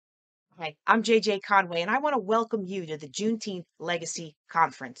Hi, I'm JJ Conway, and I want to welcome you to the Juneteenth Legacy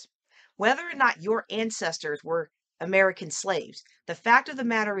Conference. Whether or not your ancestors were American slaves, the fact of the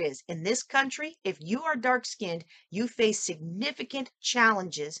matter is, in this country, if you are dark skinned, you face significant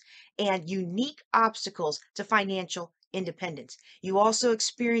challenges and unique obstacles to financial independence. You also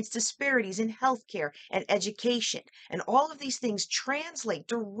experience disparities in healthcare and education, and all of these things translate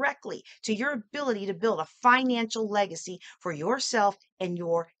directly to your ability to build a financial legacy for yourself and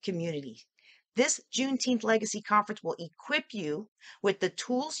your community. This Juneteenth Legacy Conference will equip you with the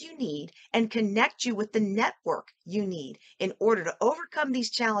tools you need and connect you with the network you need in order to overcome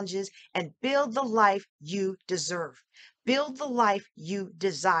these challenges and build the life you deserve. Build the life you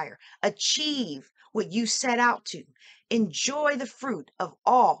desire. Achieve what you set out to. Enjoy the fruit of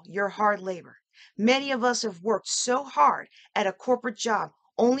all your hard labor. Many of us have worked so hard at a corporate job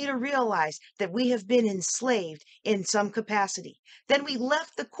only to realize that we have been enslaved in some capacity. Then we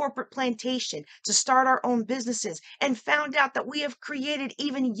left the corporate plantation to start our own businesses and found out that we have created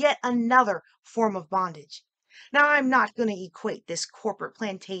even yet another form of bondage. Now, I'm not going to equate this corporate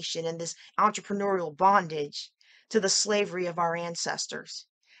plantation and this entrepreneurial bondage to the slavery of our ancestors.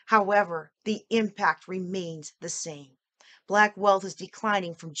 However, the impact remains the same. Black wealth is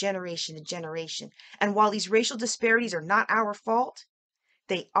declining from generation to generation. And while these racial disparities are not our fault,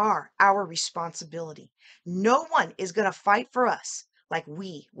 they are our responsibility. No one is going to fight for us like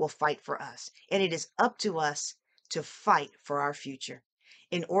we will fight for us. And it is up to us to fight for our future.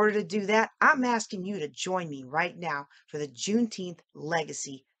 In order to do that, I'm asking you to join me right now for the Juneteenth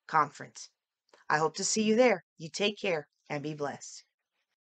Legacy Conference. I hope to see you there. You take care and be blessed.